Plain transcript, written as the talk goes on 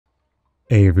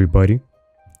Hey everybody,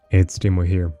 it's Dimo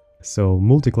here. So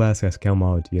MultiClass has come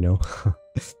out,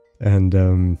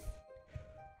 and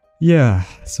yeah,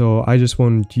 so I just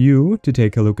want you to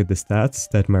take a look at the stats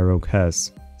that my rogue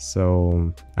has.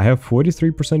 So I have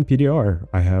 43% PDR,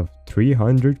 I have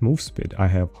 300 move speed, I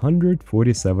have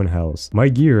 147 health. My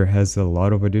gear has a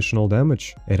lot of additional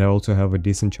damage, and I also have a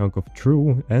decent chunk of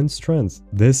true and strength.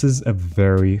 This is a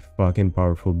very fucking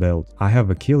powerful build. I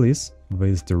have Achilles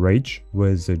with the Rage,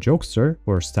 with the Jokester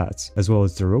for stats, as well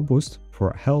as the Robust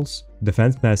for health,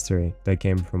 defense mastery that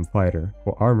came from fighter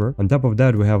for armor. On top of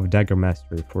that, we have dagger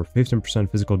mastery for 15%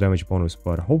 physical damage bonus,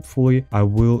 but hopefully I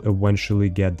will eventually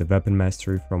get the weapon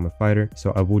mastery from a fighter,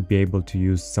 so I would be able to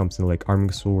use something like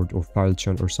arming sword or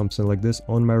falchion or something like this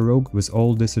on my rogue. With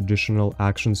all this additional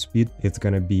action speed, it's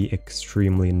gonna be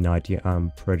extremely nutty,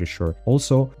 I'm pretty sure.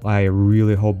 Also, I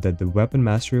really hope that the weapon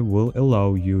mastery will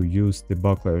allow you use the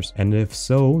bucklers, and if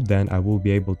so, then I will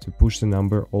be able to push the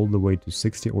number all the way to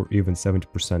 60 or even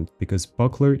 70%, because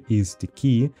buckler is the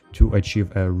key to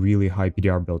achieve a really high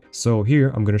PDR build. So here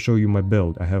I'm gonna show you my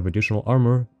build. I have additional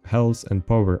armor, health and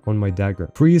power on my dagger.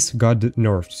 Freeze got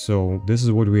nerfed, so this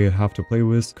is what we have to play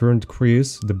with. Current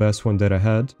freeze, the best one that I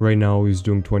had right now, is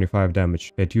doing 25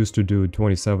 damage. It used to do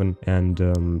 27, and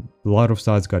a lot of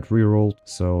stats got rerolled,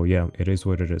 so yeah, it is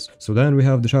what it is. So then we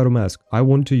have the shadow mask. I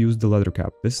want to use the leather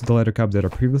cap. This is the leather cap that I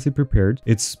previously prepared.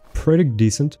 It's pretty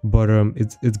decent, but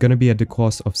it's gonna be at the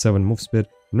cost of 7 move speed.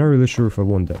 I'm not really sure if I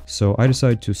want that, so I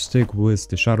decided to stick with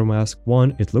the shadow mask.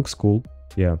 One, it looks cool,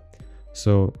 yeah,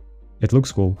 so it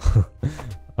looks cool.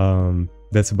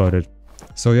 That's about it.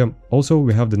 So yeah, also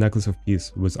we have the necklace of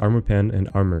peace with armor pen and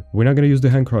armor. We're not gonna use the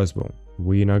hand crossbow.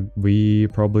 We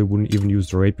probably wouldn't even use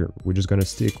the rapier. We're just gonna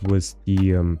stick with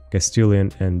the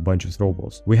Castilian and bunch of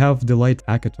throwables. We have the light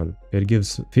Akaton. It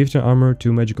gives 15 armor,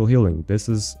 2 magical healing. This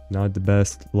is not the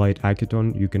best light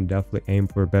Akaton. You can definitely aim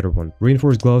for a better one.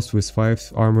 Reinforced gloves with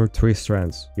 5 armor, 3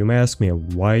 strands. You may ask me,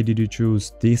 why did you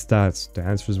choose these stats? The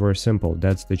answer is very simple.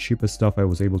 That's the cheapest stuff I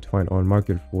was able to find on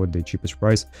market for the cheapest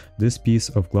price. This piece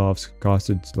of gloves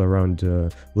costed around a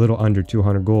little under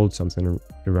 200 gold, something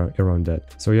around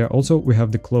that. So yeah, also we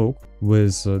have the cloak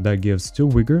with that gives 2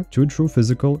 vigor, 2 true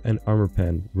physical, and armor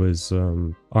pen with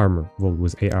armor, well,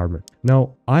 with 8 armor.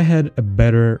 Now I had a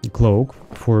better cloak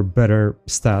for better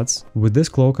stats. With this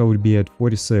cloak I would be at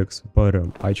 46, but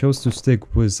I chose to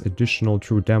stick with additional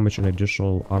true damage and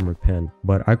additional armor pen.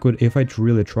 But I could, if I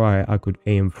really try, I could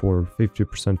aim for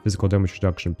 50% physical damage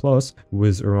reduction plus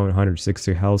with around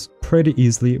 160 health pretty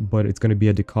easily, but it's gonna be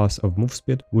at the cost of move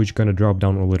speed, which gonna drop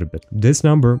down a little bit. This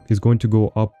number is going to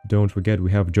go up. Don't forget,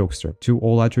 we have Jokester. 2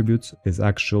 all attributes is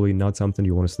actually not something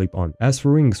you want to sleep on. As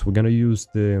for rings, we're gonna use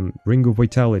the Ring of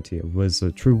Vitality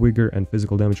with true vigor and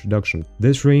physical damage reduction.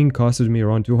 This ring costed me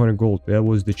around 200 gold. That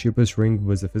was the cheapest ring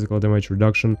with the physical damage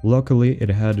reduction. Luckily, it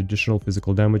had additional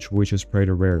physical damage, which is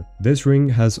pretty rare. This ring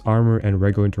has armor and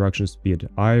regular interaction speed.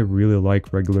 I really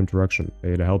like regular interaction.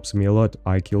 It helps me a lot.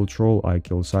 I kill troll, I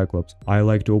kill Cyclops. I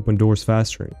like to open doors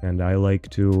faster, and I like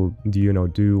to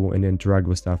do and interact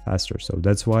with stuff faster. So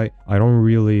that's why I don't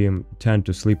really tend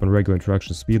to sleep on regular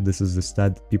interaction speed. This is the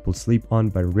stat that people sleep on,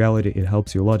 but in reality it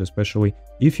helps you a lot, especially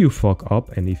if you fuck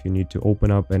up and if you need to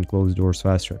open up and close doors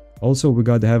faster. Also, we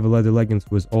got the heavy leather leggings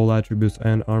with all attributes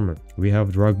and armor. We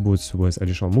have drug boots with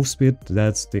additional move speed.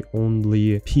 That's the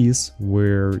only piece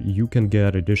where you can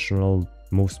get additional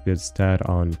move speed stat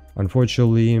on.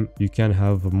 Unfortunately, you can't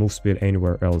have a move speed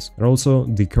anywhere else. And also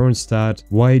the current stat,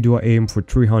 why do I aim for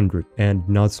 300 and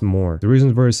not more? The reason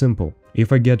is very simple.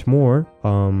 If I get more,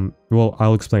 well,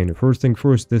 I'll explain it. First thing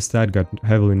first, this stat got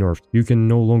heavily nerfed. You can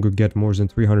no longer get more than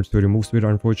 330 move speed,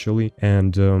 unfortunately.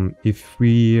 And if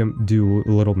we do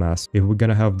a little math, if we're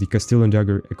gonna have the Castilian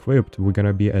dagger equipped, we're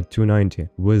gonna be at 290.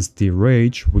 With the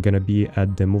Rage, we're gonna be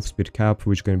at the move speed cap,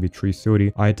 which is gonna be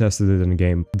 330. I tested it in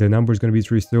game. The number is gonna be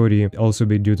 330. Also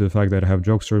be due to the fact that I have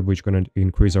Jokester, which is gonna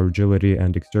increase our agility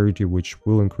and dexterity, which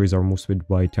will increase our move speed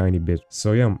by a tiny bit.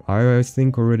 So yeah, I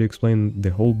think already explained the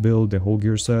whole build, the whole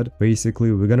gear set.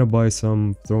 Basically, we're gonna buy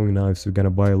some throwing knives, we're gonna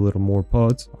buy a little more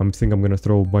pots. I think I'm gonna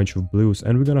throw a bunch of blues,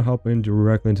 and we're gonna hop in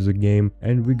directly into the game,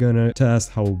 and we're gonna test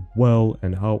how well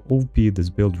and how OP this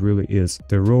build really is.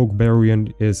 The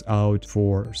Rogue-BARBARIan is out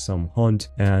for some hunt,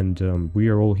 and we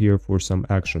are all here for some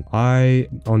action.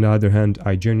 On the other hand,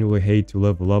 I genuinely hate to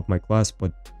level up my class,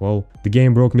 but well, the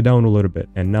game broke me down a little bit,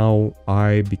 and now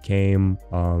I became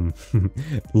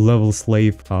level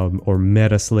slave or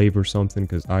meta slave or something,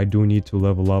 because I do need to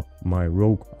level up my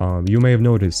rogue. You may have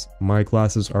noticed my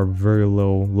classes are very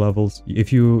low levels.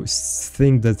 If you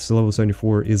think that level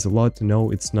 74 is a lot,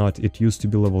 no, it's not. It used to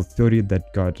be level 30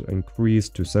 that got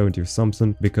increased to 70 or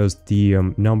something because the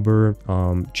number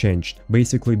changed.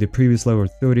 Basically, the previous level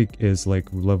 30 is like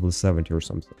level 70 or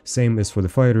something. Same is for the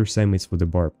fighter, same is for the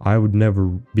barb. I would never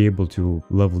be able to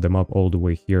level them up all the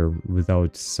way here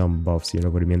without some buffs, you know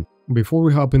what I mean? Before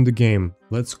we hop in the game,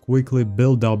 let's quickly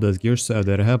build up this gear set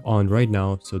that I have on right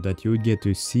now so that you would get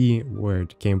to see where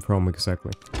it came from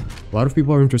exactly. A lot of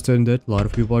people are interested in that, a lot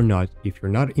of people are not. If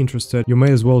you're not interested, you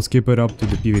may as well skip it up to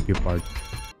the PvP part.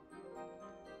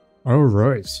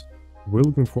 Alright, we're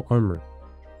looking for armor.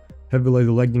 Heavy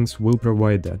leather leggings will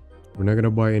provide that. We're not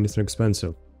gonna buy anything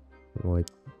expensive. Like,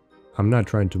 I'm not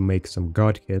trying to make some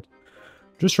god kit.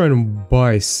 Just trying to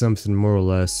buy something more or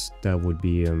less that would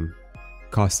be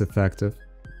cost effective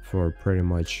for pretty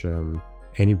much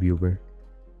any viewer.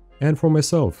 And for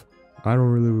myself, I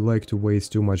don't really like to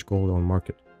waste too much gold on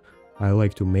market. I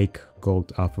like to make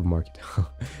gold off of market,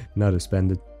 not to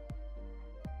spend it.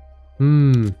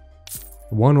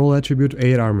 One all attribute,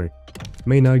 8 armor.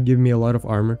 May not give me a lot of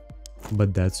armor,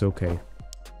 but that's okay.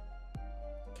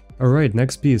 Alright,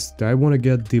 next piece. I want to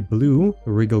get the blue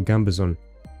Regal Gambazon.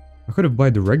 I could have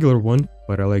bought the regular one,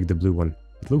 but I like the blue one.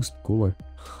 It looks cooler.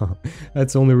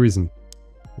 That's the only reason.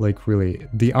 Like, really,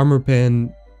 the armor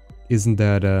pen isn't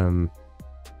that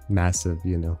massive,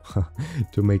 you know,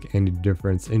 to make any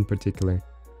difference in particular.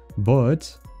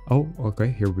 But, oh,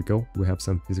 okay, here we go. We have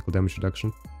some physical damage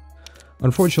reduction.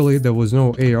 Unfortunately, there was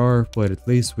no AR, but at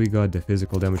least we got the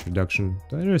physical damage reduction.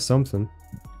 That is something.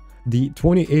 The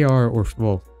 20 AR, or,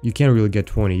 well, you can't really get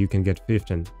 20, you can get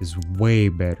 15, is way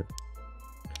better.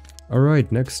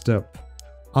 Alright, next up.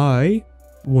 I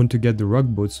want to get the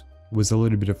rug boots with a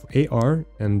little bit of AR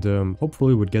and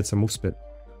hopefully would get some move speed.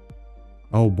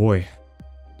 Oh boy,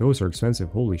 those are expensive,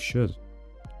 holy shit.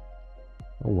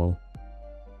 Oh well.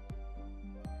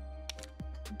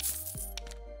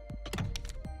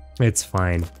 It's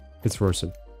fine, it's worth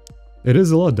it. It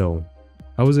is a lot though.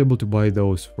 I was able to buy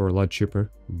those for a lot cheaper,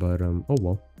 but oh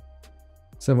well.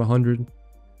 700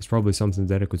 is probably something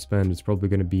that I could spend. It's probably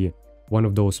gonna be one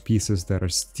of those pieces that are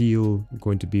still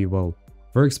going to be, well,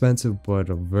 very expensive, but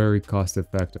very cost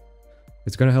effective.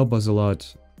 It's gonna help us a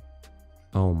lot.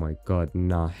 Oh my god,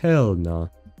 nah, hell nah.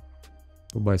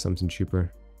 We'll buy something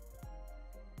cheaper.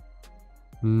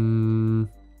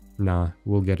 Nah,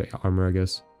 we'll get armor, I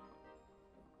guess.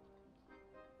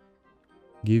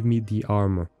 Give me the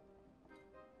armor.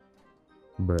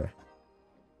 Bruh.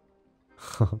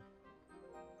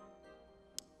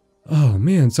 Oh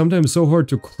man, sometimes it's so hard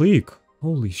to click.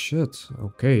 Holy shit.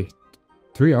 Okay.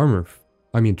 3 armor.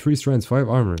 I mean 3 strands, 5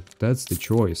 armor. That's the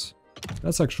choice.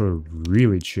 That's actually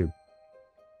really cheap.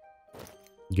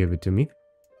 Give it to me.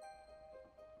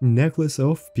 Necklace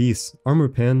of Peace. Armor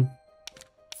pen.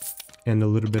 And a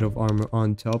little bit of armor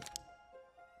on top.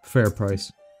 Fair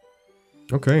price.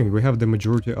 Okay, we have the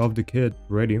majority of the kit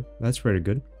ready. That's pretty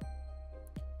good.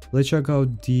 Let's check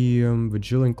out the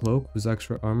Vigilant Cloak with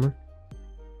extra armor.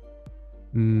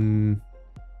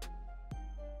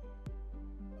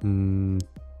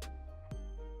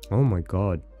 Oh my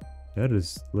god, that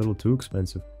is a little too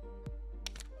expensive.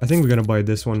 I think we're gonna buy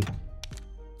this one.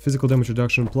 Physical damage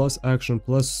reduction plus action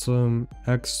plus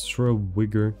extra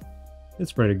vigor.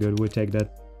 It's pretty good, we'll take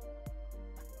that.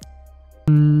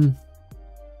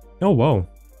 Oh wow.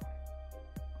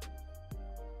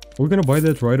 We're gonna buy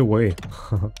that right away.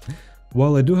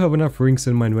 While I do have enough rings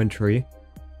in my inventory,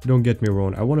 don't get me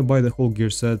wrong, I want to buy the whole gear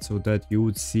set so that you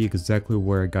would see exactly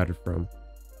where I got it from.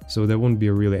 So there won't be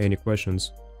really any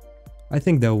questions. I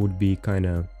think that would be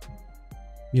kinda,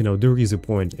 you know, there is a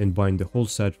point in buying the whole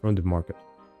set from the market.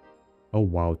 Oh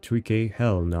wow, 3k?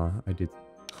 Hell nah, I did.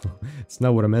 It's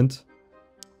not what I meant.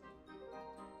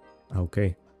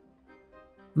 Okay.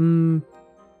 Oh,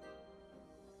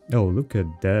 look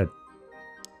at that.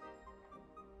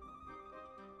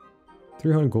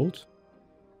 300 gold?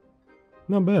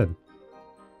 Not bad.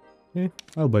 Yeah,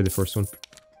 I'll buy the first one.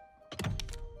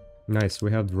 Nice,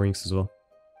 we have the rings as well.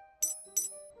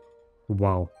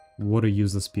 Wow, what a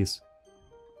useless piece.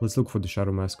 Let's look for the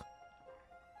Shadow Mask.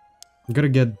 You gotta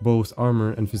get both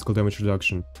armor and physical damage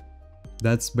reduction.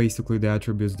 That's basically the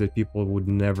attributes that people would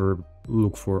never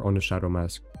look for on a Shadow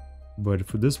Mask. But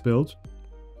for this build,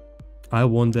 I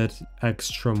want that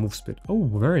extra move speed. Oh,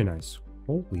 very nice.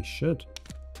 Holy shit.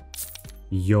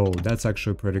 Yo, that's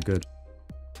actually pretty good.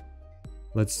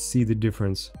 Let's see the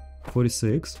difference.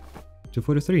 46 to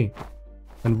 43.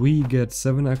 And we get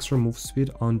 7 extra move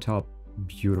speed on top.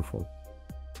 Beautiful.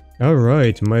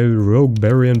 Alright, my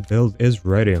Rogue-BARBARIAN build is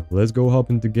ready. Let's go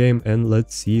hop into game and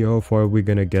let's see how far we're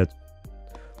gonna get.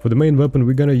 For the main weapon,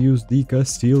 we're gonna use the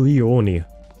Castiglione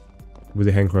with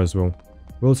the hand crossbow.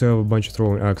 We also have a bunch of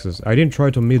throwing axes. I didn't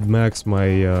try to mid-max my,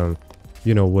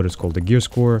 you know what it's called, the gear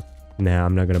score. Nah,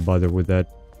 I'm not gonna bother with that.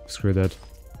 Screw that.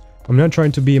 I'm not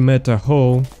trying to be a meta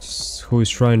hoe who is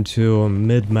trying to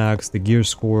mid-max the gear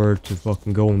score to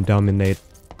fucking go and dominate,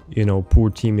 you know,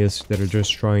 poor teammates that are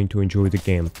just trying to enjoy the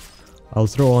game. I'll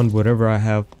throw on whatever I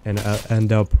have and I'll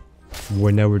end up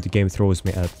whenever the game throws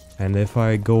me at. And if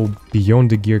I go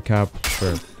beyond the gear cap,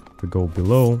 sure. If we go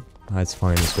below, that's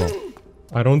fine as well.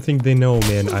 I don't think they know,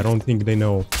 man. I don't think they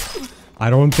know. I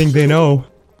don't think they know.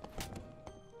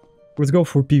 Let's go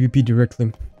for PvP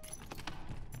directly.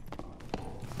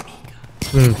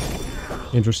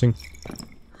 Interesting.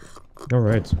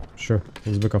 Alright, sure.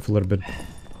 Let's back off a little bit.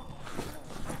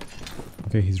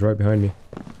 Okay, he's right behind me.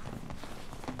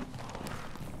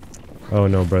 Oh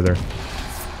no, brother.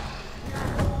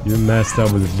 You messed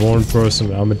up with one person,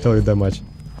 I'm gonna tell you that much.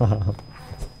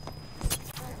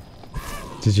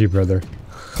 GG, brother.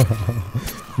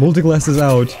 MultiClass is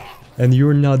out, and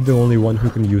you're not the only one who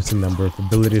can use a number of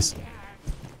abilities.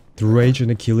 The Rage and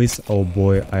Achilles, oh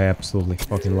boy, I absolutely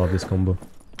fucking love this combo.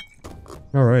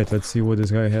 Alright, let's see what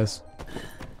this guy has.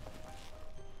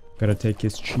 Gotta take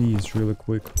his cheese really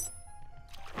quick.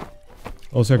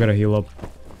 Also, I gotta heal up.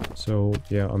 So,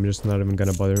 yeah, I'm just not even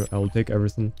gonna bother. I'll take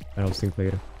everything, and I'll think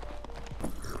later.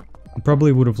 I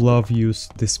probably would have loved use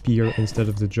the spear instead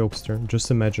of the jokester. Just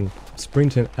imagine,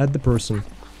 sprinting at the person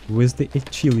with the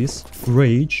Achilles,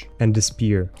 Rage, and the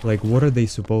spear. Like, what are they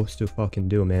supposed to fucking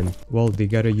do, man? Well, they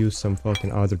gotta use some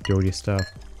fucking other dirty stuff.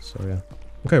 So, yeah.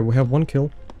 Okay, we have one kill.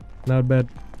 Not bad.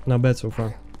 Not bad so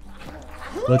far.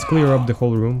 Let's clear up the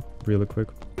whole room really quick.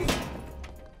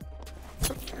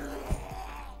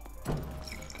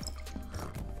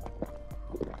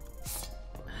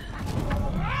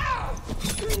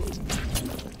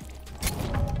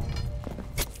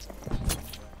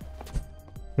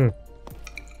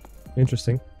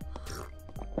 Interesting.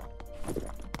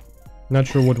 Not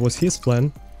sure what was his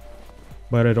plan,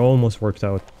 but it almost worked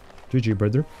out. GG,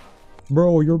 brother.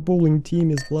 Bro, your bowling team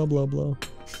is blah blah blah.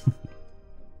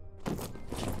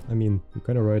 I mean, you're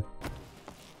kinda right.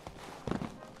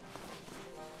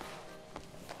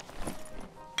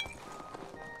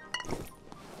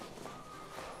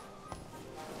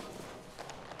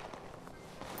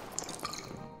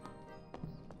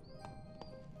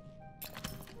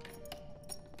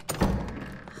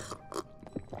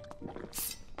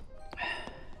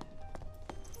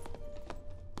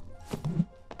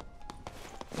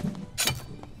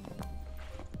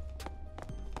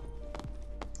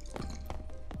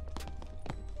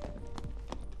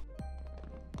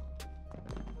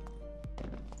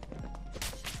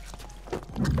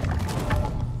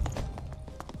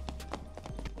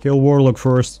 Kill Warlock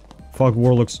first. Fuck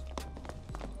Warlocks.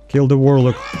 Kill the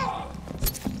Warlock.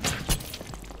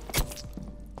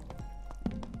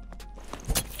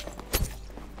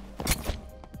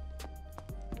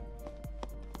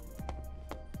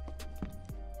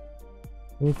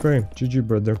 Okay, GG,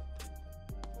 brother.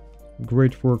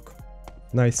 Great work.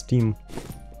 Nice team.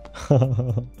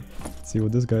 Let's see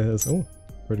what this guy has. Oh,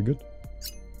 pretty good.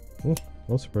 Oh,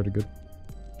 also pretty good.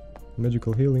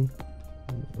 Magical healing.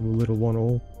 A little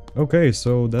 1-0. Okay,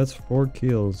 so that's 4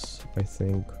 kills, I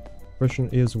think. Question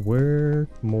is, where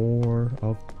more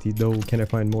of the dough? Can I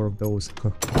find more of those?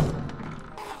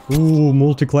 Ooh,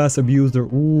 multi-class abuser.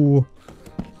 Ooh,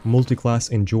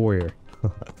 multi-class enjoyer.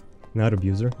 Not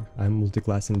abuser. I'm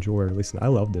multi-class enjoyer. Listen, I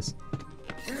love this.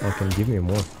 Okay, give me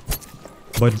more.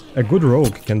 But a good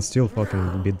rogue can still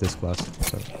fucking beat this class.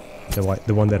 So,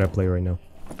 the one that I play right now.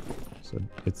 So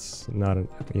it's not,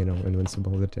 you know,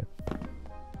 invincibility.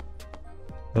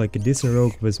 Like a decent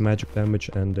rogue with magic damage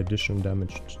and additional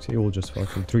damage, he will just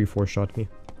fucking 3-4 shot me.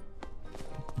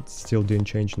 It still didn't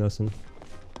change nothing.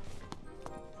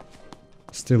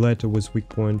 Stiletto was weak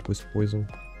point with poison.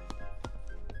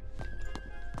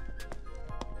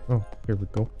 Oh, here we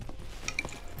go.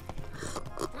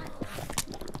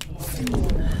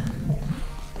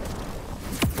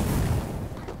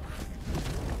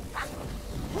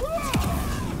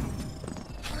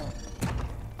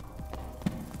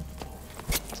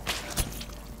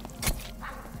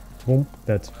 Boom,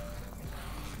 dead.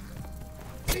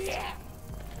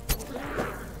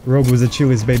 Rogue with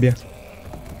Achilles, baby.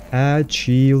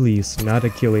 Achilles, not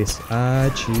Achilles.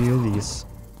 Achilles.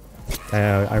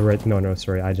 I read, no,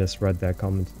 sorry, I just read that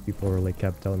comment. People were like,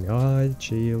 kept telling me,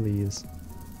 Achilles.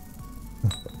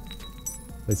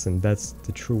 Listen, that's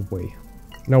the true way.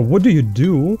 Now, what do you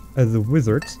do as a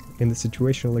wizard in a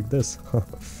situation like this?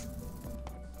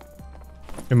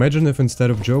 Imagine if instead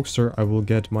of Jokester, I will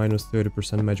get minus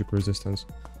 30% magic resistance.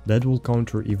 That will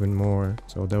counter even more,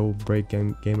 so that will break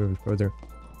game even further.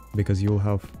 Because you would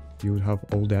have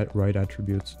all that right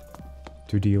attributes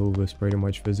to deal with pretty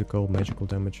much physical, magical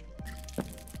damage.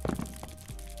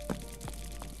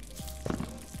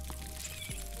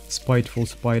 Spiteful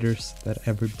spiders that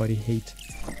everybody hates.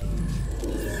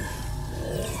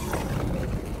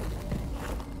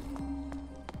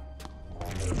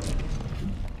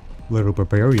 Little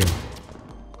barbarian.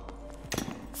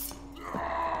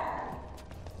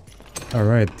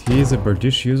 Alright, he is a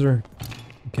Bardish user.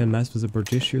 You can't mess with a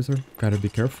Bardish user. Gotta be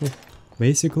careful.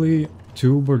 Basically,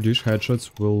 2 Bardish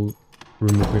headshots will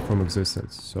remove me from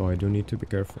existence, so I do need to be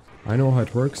careful. I know how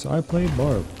it works. I played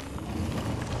Barb.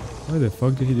 Why the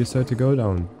fuck did he decide to go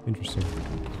down? Interesting.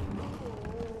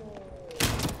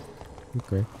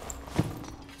 Okay.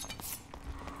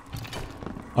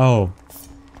 Oh.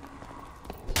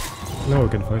 No one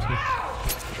can fight me.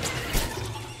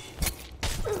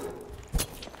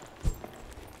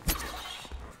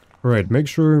 Alright, make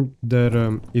sure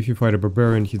that if you fight a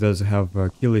barbarian, he does have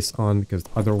Achilles on, because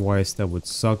otherwise that would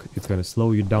suck. It's gonna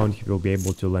slow you down. He will be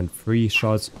able to land 3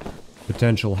 shots,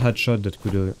 potential headshot that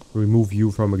could remove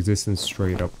you from existence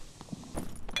straight up.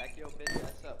 Back your bitch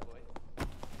ass up, boy.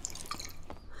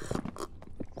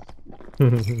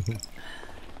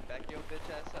 Back your bitch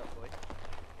ass up, boy.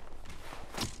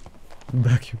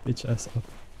 Back your bitch ass up.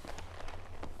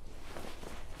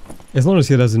 As long as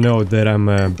he doesn't know that I'm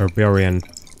a barbarian.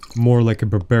 More like a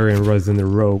barbarian rather than a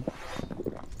rogue.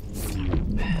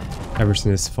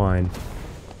 Everything is fine.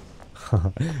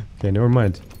 Okay, never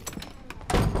mind.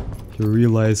 He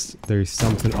realized there is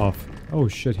something off. Oh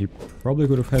shit, he probably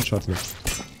could have headshot me.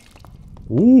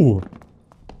 Ooh!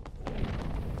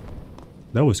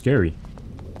 That was scary.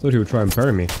 Thought he would try and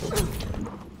parry me.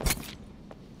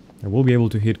 I will be able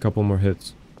to hit a couple more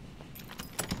hits.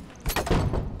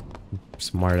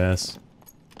 Smart ass.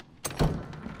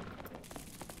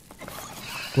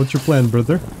 What's your plan,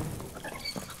 brother?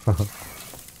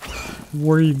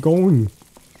 Where are you going?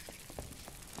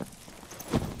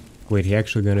 Wait, he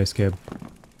actually gonna escape.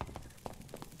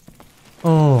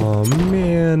 Oh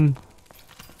man.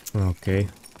 Okay.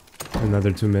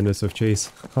 Another 2 minutes of chase.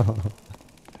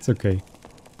 It's okay.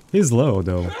 He's low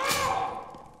though.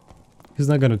 He's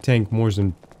not gonna tank more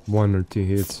than 1 or 2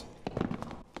 hits.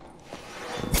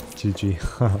 GG.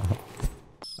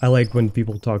 I like when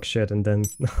people talk shit and then...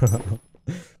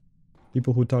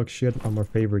 People who talk shit are my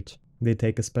favorite. They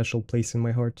take a special place in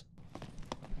my heart.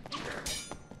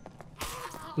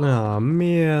 Aw,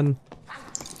 man.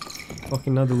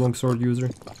 Fucking another longsword user.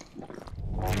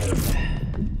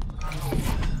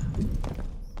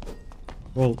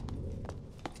 Well,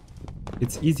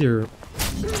 it's easier.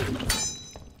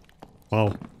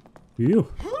 Wow. Phew.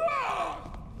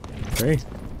 Okay.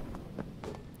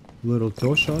 Little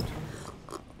toe shot.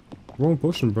 Wrong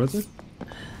potion, brother.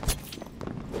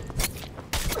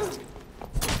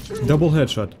 Double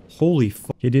headshot. Holy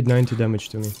fuck. He did 90 damage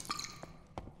to me.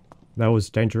 That was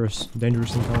dangerous.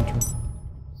 Dangerous encounter.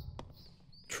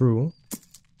 True.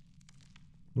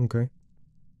 Okay.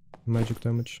 Magic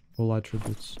damage. All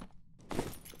attributes.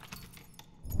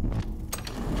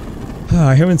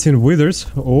 I haven't seen withers.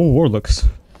 Oh, warlocks.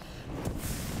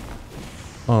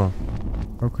 Oh.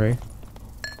 Okay.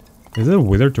 Is it a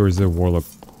wither or is it a warlock?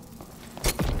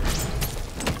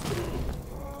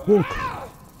 Look.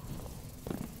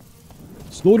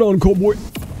 Slow down, cowboy.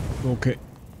 Okay.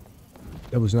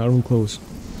 That was not even close.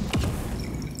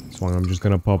 It's fine, I'm just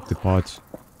gonna pop the pot.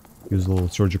 Use a little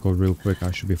surgical real quick, I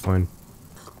should be fine.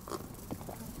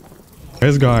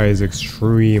 This guy is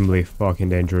extremely fucking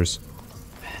dangerous.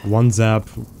 1 zap,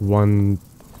 1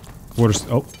 water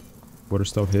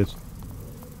stove hit.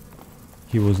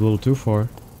 He was a little too far.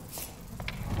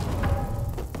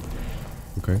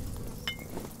 Okay.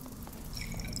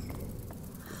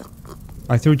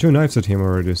 I threw 2 knives at him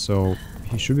already, so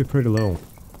he should be pretty low.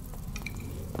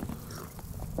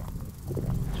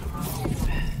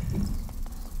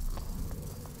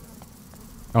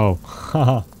 Oh,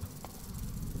 haha.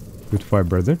 Good fight,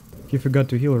 brother. He forgot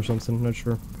to heal or something, not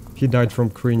sure. He died from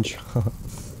cringe.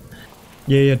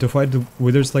 Yeah, to fight the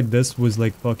withers like this with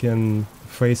like fucking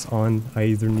face on, I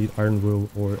either need Iron Will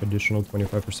or additional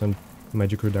 25%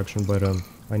 magic reduction, but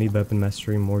I need weapon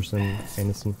mastery more than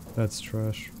anything. That's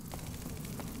trash.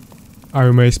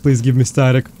 Iron Mace, please give me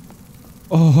static.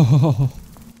 Oh,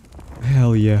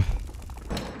 hell yeah.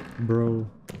 Bro.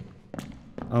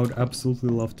 I would absolutely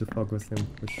love to fuck with him,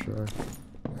 for sure.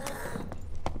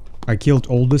 I killed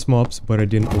all these mobs, but I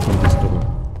didn't open this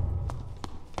door.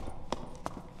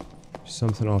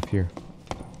 Something off here.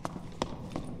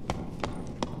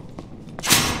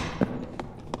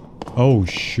 Oh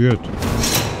shit.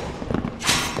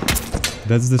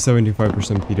 That's the 75%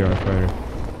 PDR fighter.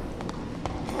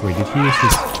 Wait, did he use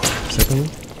his second one?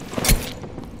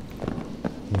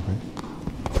 Okay.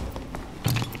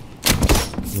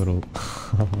 Little...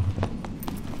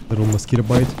 little mosquito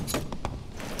bite.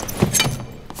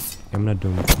 I'm not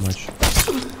doing much.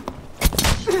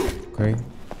 Okay.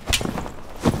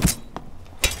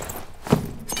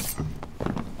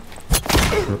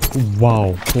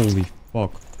 Wow, holy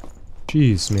fuck.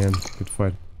 Jeez, man. Good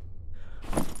fight.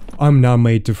 I'm not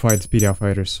made to fight PDR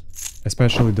fighters.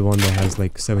 Especially the one that has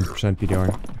like 70%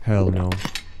 PDR. Hell no.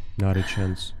 Not a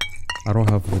chance. I don't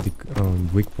have the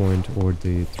weak point or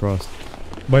the thrust.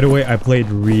 By the way, I played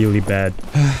really bad.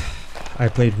 I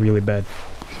played really bad.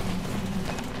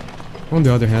 On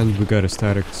the other hand, we got a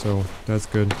static, so that's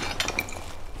good.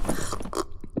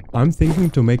 I'm thinking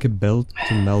to make a build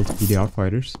to melt PDR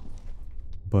fighters.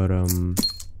 But,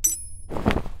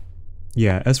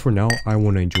 yeah, as for now, I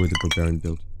want to enjoy the Barbarian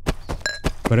build.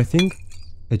 But I think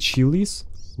Achilles,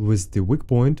 with the weak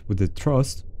point, with the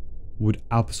thrust, would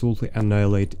absolutely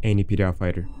annihilate any PDR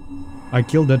fighter. I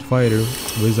killed that fighter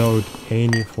without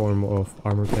any form of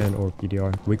armor pen or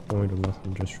PDR, weak point or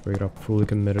nothing, just straight up fully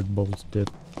committed bolts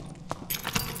did.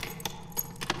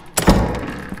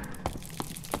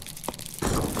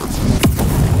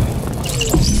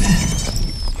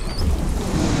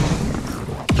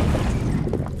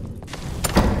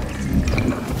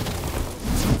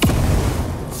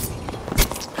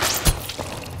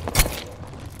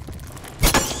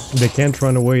 They can't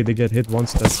run away, they get hit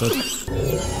once, that's it.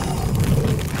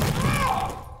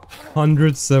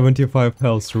 175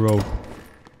 health, Rogue.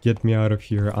 Get me out of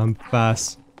here, I'm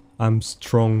fast, I'm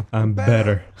strong, I'm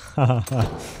better. I'm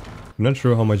not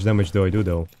sure how much damage do I do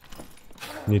though.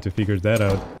 Need to figure that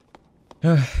out.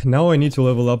 Now I need to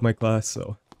level up my class,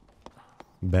 so...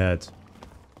 Bad.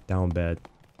 Down bad.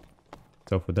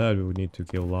 So for that we would need to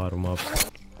kill a lot of mobs.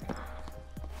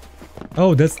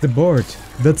 Oh, that's the Bard.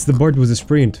 That's the Bard with a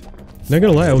sprint. Not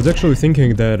gonna lie, I was actually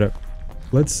thinking that,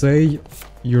 let's say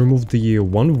you remove the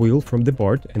one wheel from the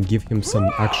Bard and give him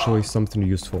something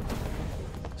useful.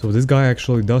 So this guy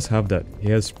actually does have that. He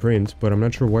has sprint, but I'm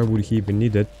not sure why would he even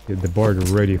need it. The Bard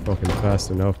already fucking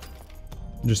fast enough.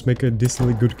 Just make a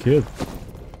decently good kid.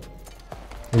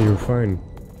 And you're fine.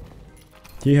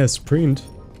 He has sprint.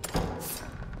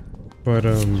 But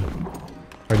I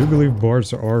do believe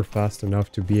Bards are fast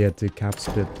enough to be at the cap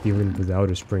split even without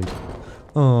a sprint.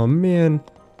 Oh man,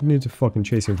 you need to fucking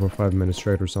chase him for 5 minutes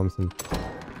straight or something.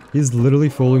 He's literally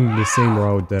following the same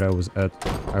route that I was at.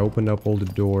 I opened up all the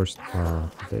doors. Ah,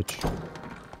 bitch.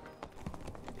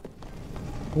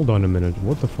 Hold on a minute,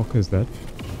 what the fuck is that?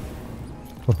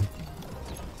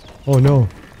 Oh no.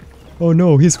 Oh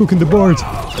no, he's cooking the Bard!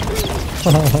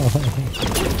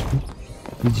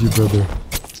 GG, brother.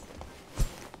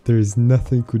 There is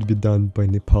nothing could be done by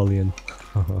Napoleon.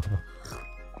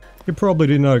 He probably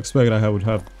did not expect I would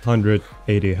have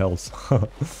 180 health.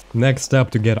 Next step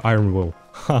to get Iron Will.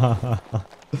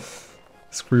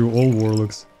 Screw all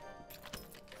Warlocks.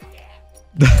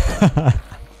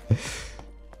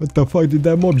 What the fuck did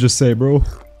that mob just say, bro?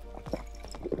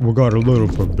 We got a little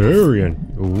Barbarian.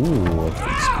 Ooh,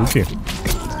 spooky.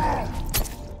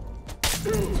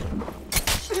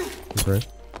 Okay.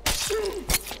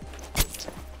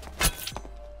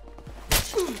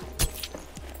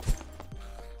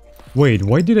 Wait,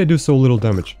 why did I do so little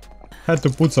damage? Had to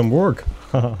put some work.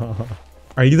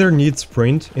 I either need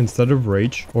Sprint instead of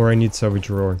Rage, or I need Savage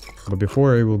Roar. But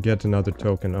before I will get another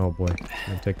token, oh boy,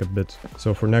 it'll take a bit.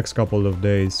 So for next couple of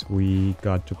days, we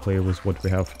got to play with what we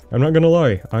have. I'm not gonna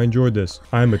lie, I enjoyed this.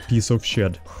 I'm a piece of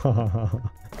shit.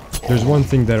 There's one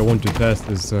thing that I want to test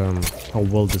is how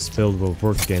well this build will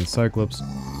work against Cyclops.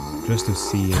 Just to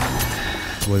see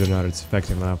whether or not it's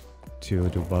effective enough to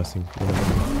do bossing.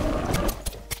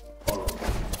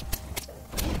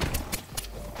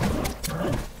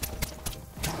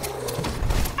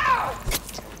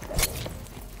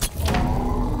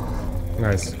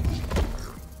 Nice.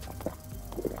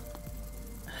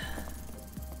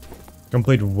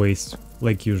 Complete waste,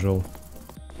 like usual.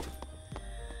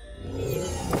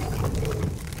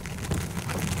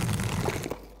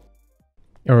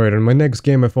 Alright, in my next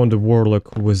game I found a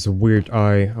Warlock with a weird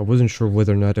eye. I wasn't sure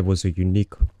whether or not it was a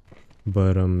unique,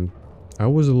 but I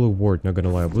was a little worried, not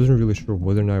gonna lie. I wasn't really sure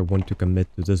whether or not I want to commit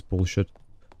to this bullshit,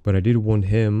 but I did want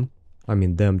them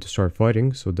to start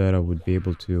fighting so that I would be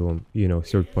able to, you know,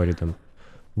 third party them.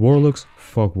 Warlocks?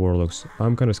 Fuck Warlocks.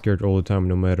 I'm kinda scared all the time,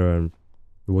 no matter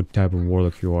what type of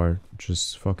Warlock you are.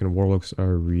 Just fucking Warlocks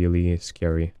are really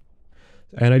scary.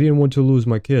 And I didn't want to lose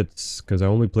my kids, because I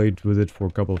only played with it for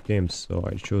a couple of games, so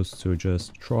I chose to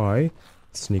just try,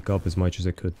 sneak up as much as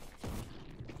I could.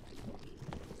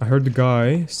 I heard the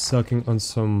guy sucking on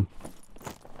some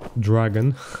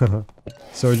dragon,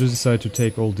 so I just decided to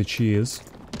take all the cheese,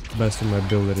 best of my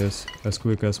abilities, as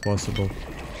quick as possible,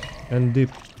 and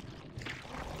dip.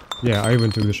 Yeah, I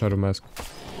even took the Shadow Mask.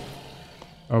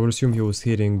 I would assume he was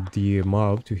hitting the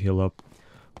mob to heal up.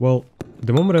 Well,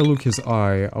 the moment I looked his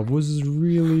eye, I was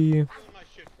really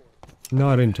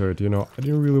not into it, you know. I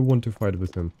didn't really want to fight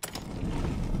with him.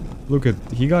 Look at,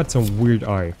 he got some weird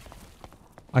eye.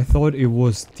 I thought it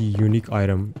was the unique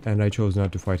item, and I chose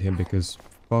not to fight him because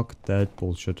fuck that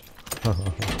bullshit.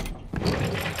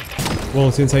 Well,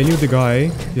 since I knew the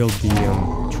guy killed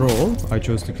the troll, I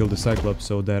chose to kill the Cyclops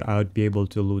so that I would be able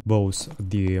to loot both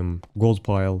the gold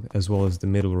pile as well as the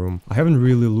middle room. I haven't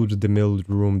really looted the middle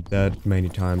room that many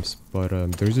times, but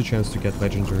there is a chance to get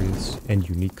legendaries and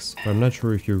uniques. But I'm not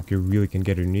sure if you really can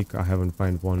get a unique. I haven't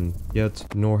found one yet,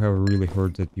 nor have I really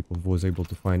heard that people was able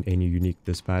to find any unique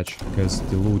this patch, because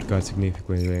the loot got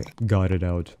significantly gutted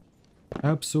out.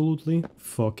 Absolutely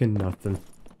fucking nothing.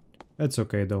 That's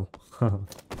okay though.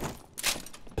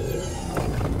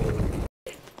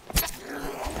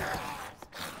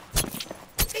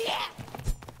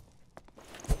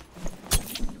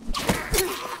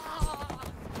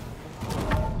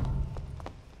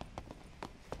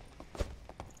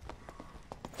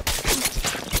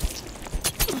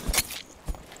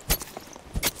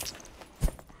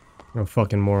 Oh,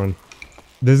 fucking moron.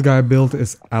 This guy build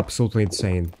is absolutely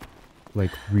insane.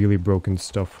 Like, really broken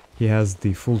stuff. He has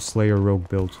the full Slayer Rogue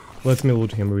build. Let me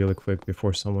loot him really quick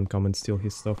before someone come and steal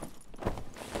his stuff.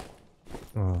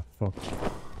 Oh, fuck.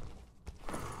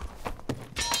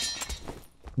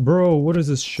 Bro, what is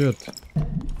this shit?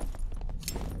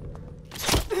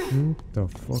 The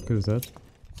fuck is that?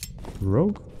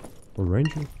 Rogue? Or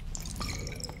Ranger?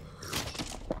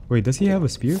 Wait, does he have a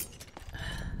spear?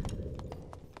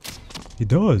 He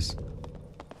does!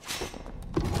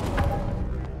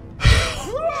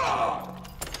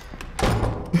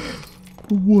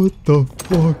 What the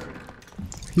fuck?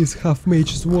 He's half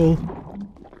mage as well.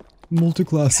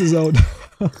 MultiClass is out.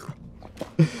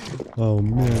 Oh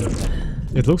man.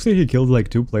 It looks like he killed like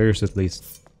 2 players at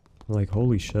least. Like,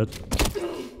 holy shit.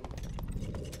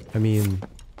 I mean,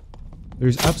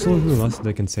 there's absolutely nothing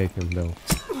that can save him though.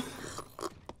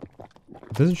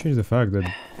 It doesn't change the fact that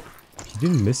he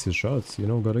didn't miss his shots, you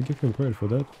know, gotta give him credit for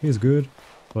that. He's good,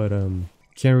 but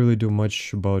can't really do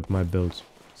much about my build.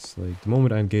 It's like, the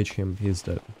moment I engage him, he's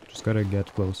dead. Just gotta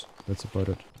get close, that's about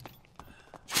it.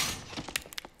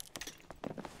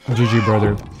 GG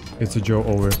brother, it's a Joe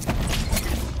over.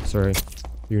 Sorry,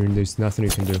 there's nothing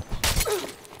you can do.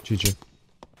 GG.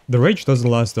 The rage doesn't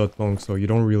last that long, so you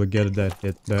don't really get that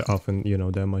hit that often, you know,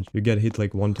 that much. You get hit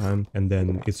like 1 time, and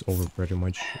then it's over pretty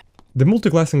much. The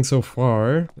multiclassing so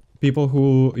far, people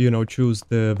who, you know, choose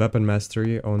the weapon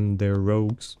mastery on their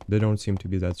rogues, they don't seem to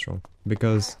be that strong.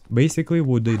 Because basically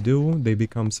what they do, they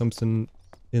become something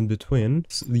in between,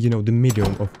 you know, the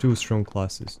medium of 2 strong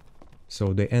classes.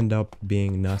 So they end up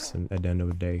being nothing at the end of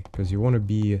the day. Because you want to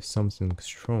be something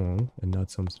strong and not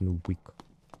something weak.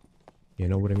 You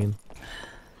know what I mean?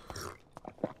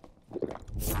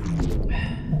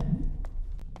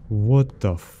 What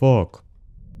the fuck?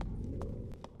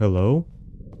 Hello?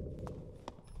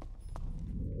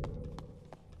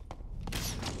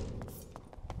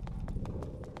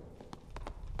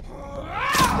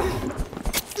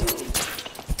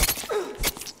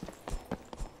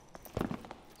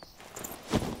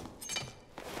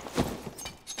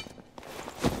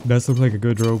 That looks like a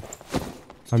good rogue.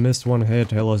 I missed 1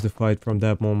 hit, I lost the fight from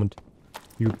that moment.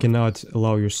 You cannot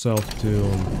allow yourself to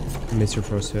miss your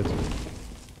first hit.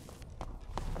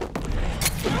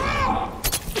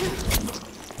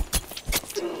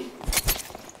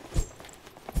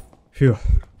 Phew.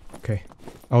 Okay.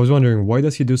 I was wondering, why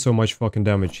does he do so much fucking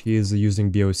damage? He is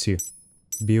using BOC.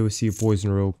 BOC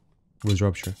Poison Rogue with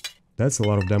Rupture. That's a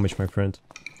lot of damage, my friend.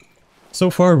 So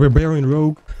far, Barbarian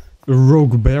Rogue...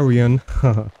 Rogue-BARBARIAN.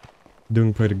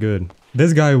 Doing pretty good.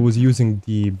 This guy was using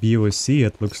the BOC,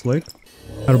 it looks like.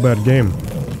 Not a bad game.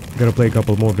 Gotta play a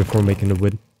couple more before making a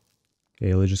win.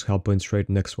 Okay, let's just hop in straight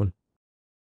next one.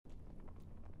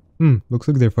 Looks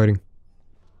like they're fighting.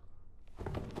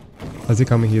 How's he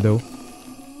coming here though?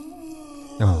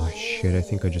 Oh shit, I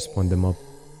think I just spawned them up.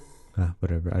 Ah,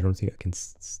 whatever, I don't think I can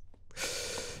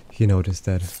He noticed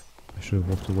that. I should have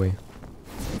walked away.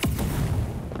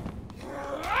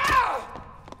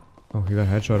 Oh, he got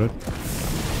headshotted.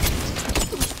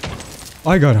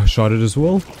 I got headshotted as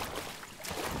well.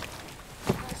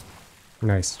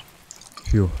 Nice.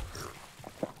 Phew.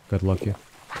 Got lucky.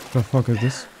 The fuck is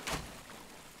this?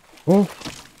 Oh!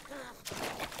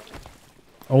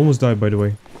 I almost died, by the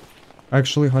way.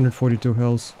 Actually, 142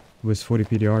 health with 40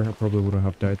 PDR. I probably wouldn't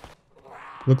have died.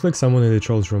 Looked like someone in the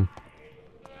troll's room.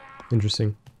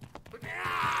 Interesting.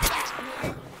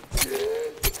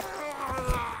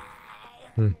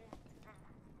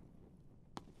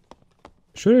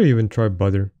 Should I even try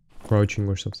butter? Crouching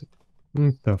or something?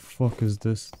 What the fuck is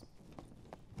this?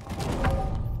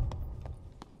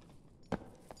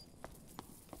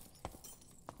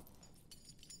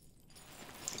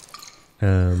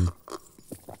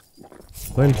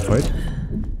 Plan to fight?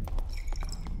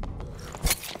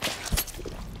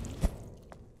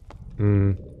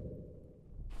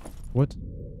 What?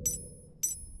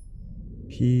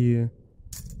 He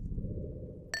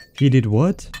did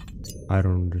what? I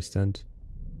don't understand.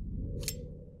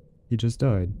 He just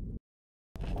died.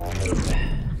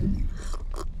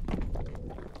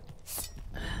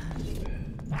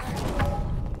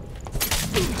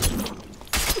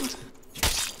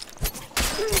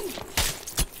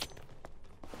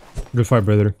 Good fight,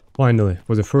 brother. Finally,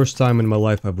 for the first time in my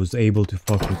life, I was able to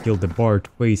fucking kill the Barb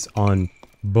twice on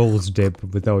Bowl's dip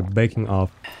without backing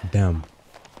off. Damn.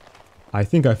 I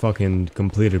think I fucking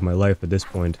completed my life at this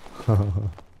point.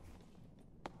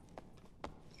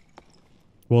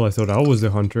 Well, I thought I was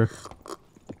the hunter.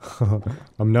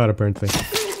 I'm not, apparently.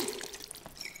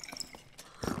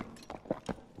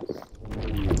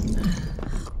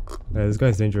 This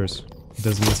guy's dangerous. He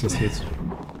doesn't miss his hits.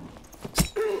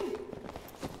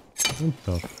 What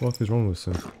the fuck is wrong with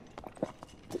him?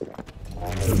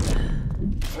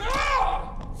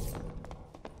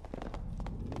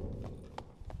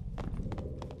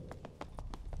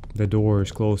 The door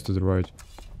is close to the right.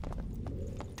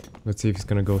 Let's see if he's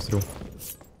gonna go through.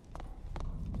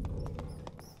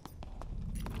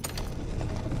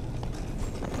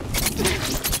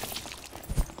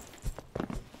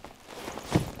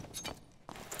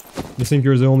 You think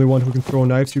you're the only one who can throw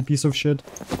knives, you piece of shit?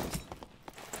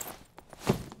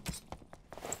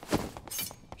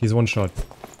 He's one shot.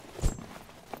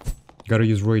 Gotta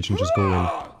use rage and just go in.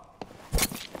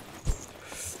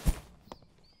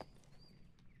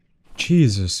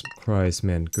 Jesus Christ,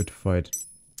 man. Good fight.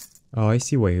 Oh, I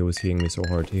see why he was hitting me so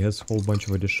hard. He has a whole bunch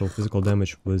of additional physical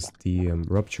damage with the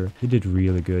Rupture. He did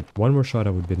really good. One more shot I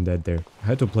would have been dead there. I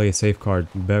had to play a safe card,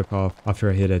 back off after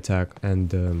I hit attack,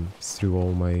 and threw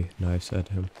all my knives at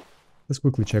him. Let's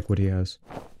quickly check what he has.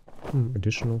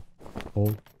 Additional.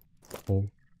 All.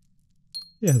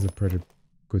 He has a pretty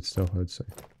good stuff, I'd say.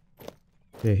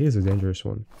 Yeah, he's a dangerous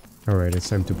one. Alright, it's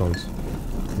time to bounce.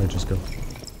 Let's just go.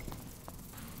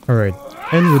 Alright,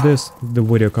 and with this, the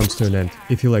video comes to an end.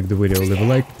 If you like the video, leave a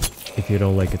like. If you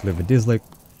don't like it, leave a dislike.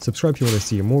 Subscribe if you want to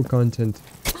see more content.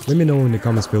 Let me know in the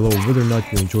comments below whether or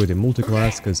not you enjoy the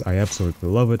MultiClass, because I absolutely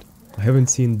love it. I haven't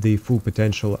seen the full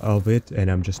potential of it, and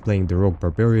I'm just playing the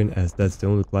Rogue-BARBARIAN as that's the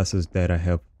only classes that I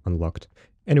have unlocked.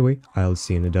 Anyway, I'll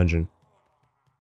see you in the dungeon.